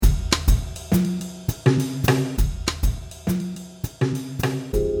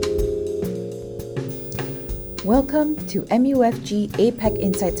Welcome to MUFG APAC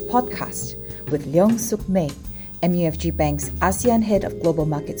Insights podcast with Leong Suk Mei, MUFG Bank's ASEAN Head of Global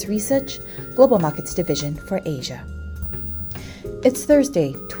Markets Research, Global Markets Division for Asia. It's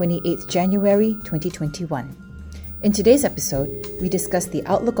Thursday, 28th January 2021. In today's episode, we discuss the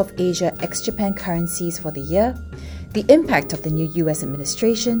outlook of Asia ex-Japan currencies for the year, the impact of the new US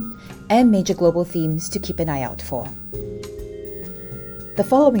administration, and major global themes to keep an eye out for. The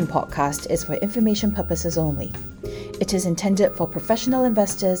following podcast is for information purposes only. It is intended for professional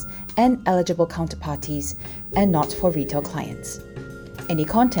investors and eligible counterparties and not for retail clients. Any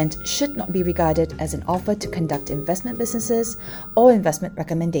content should not be regarded as an offer to conduct investment businesses or investment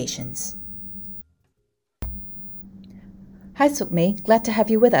recommendations. Hi Suk Mei, glad to have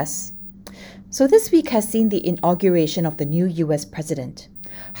you with us. So this week has seen the inauguration of the new US president.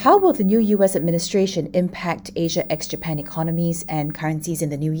 How will the new US administration impact Asia ex-Japan economies and currencies in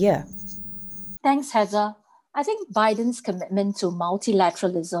the new year? Thanks, Heather. I think Biden's commitment to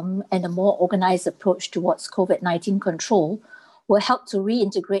multilateralism and a more organized approach towards COVID-19 control will help to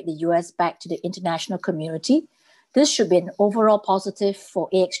reintegrate the US back to the international community. This should be an overall positive for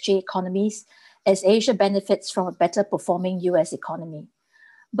AXJ economies as Asia benefits from a better performing US economy.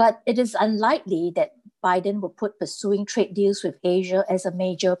 But it is unlikely that Biden will put pursuing trade deals with Asia as a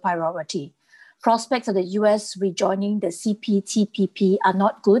major priority. Prospects of the US rejoining the CPTPP are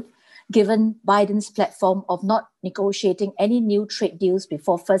not good, given Biden's platform of not negotiating any new trade deals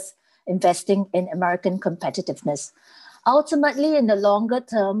before first investing in American competitiveness. Ultimately, in the longer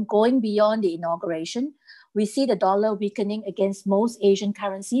term, going beyond the inauguration, we see the dollar weakening against most Asian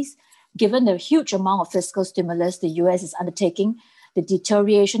currencies, given the huge amount of fiscal stimulus the US is undertaking, the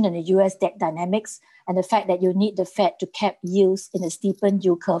deterioration in the US debt dynamics, and the fact that you need the Fed to cap yields in a steepened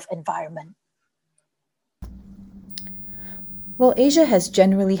yield curve environment. Well, Asia has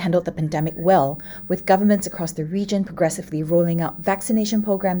generally handled the pandemic well, with governments across the region progressively rolling out vaccination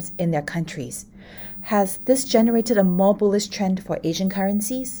programs in their countries. Has this generated a more bullish trend for Asian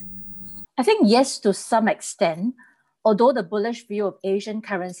currencies? I think yes, to some extent, although the bullish view of Asian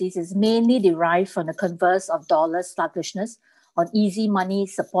currencies is mainly derived from the converse of dollar sluggishness on easy money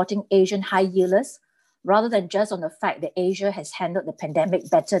supporting Asian high yielders, rather than just on the fact that Asia has handled the pandemic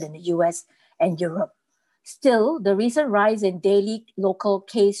better than the US and Europe. Still, the recent rise in daily local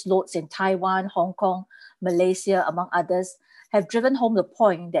case loads in Taiwan, Hong Kong, Malaysia, among others, have driven home the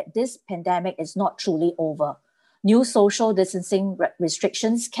point that this pandemic is not truly over. New social distancing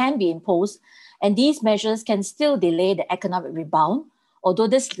restrictions can be imposed, and these measures can still delay the economic rebound, although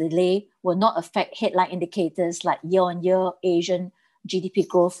this delay will not affect headline indicators like year-on-year Asian GDP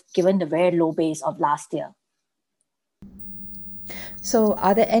growth, given the very low base of last year. So,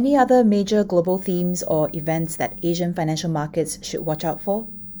 are there any other major global themes or events that Asian financial markets should watch out for?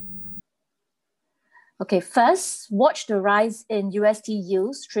 Okay, first, watch the rise in UST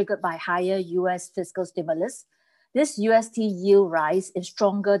yields triggered by higher US fiscal stimulus. This UST yield rise is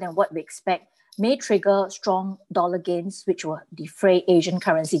stronger than what we expect, may trigger strong dollar gains, which will defray Asian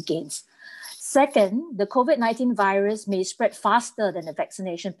currency gains. Second, the COVID-19 virus may spread faster than the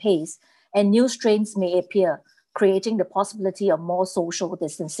vaccination pace, and new strains may appear, creating the possibility of more social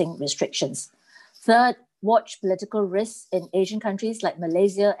distancing restrictions. Third, watch political risks in Asian countries like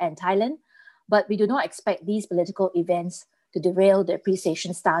Malaysia and Thailand, but we do not expect these political events to derail the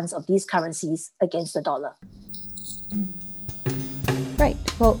appreciation stance of these currencies against the dollar. Right.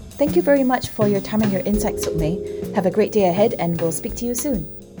 Well, thank you very much for your time and your insights, Suk Mei. Have a great day ahead and we'll speak to you soon.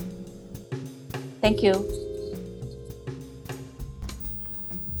 Thank you.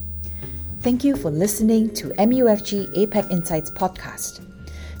 Thank you for listening to MUFG APAC Insights podcast.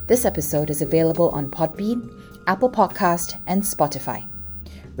 This episode is available on Podbean, Apple Podcast, and Spotify.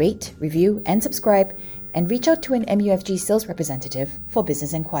 Rate, review, and subscribe, and reach out to an MUFG sales representative for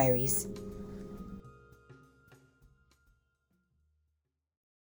business inquiries.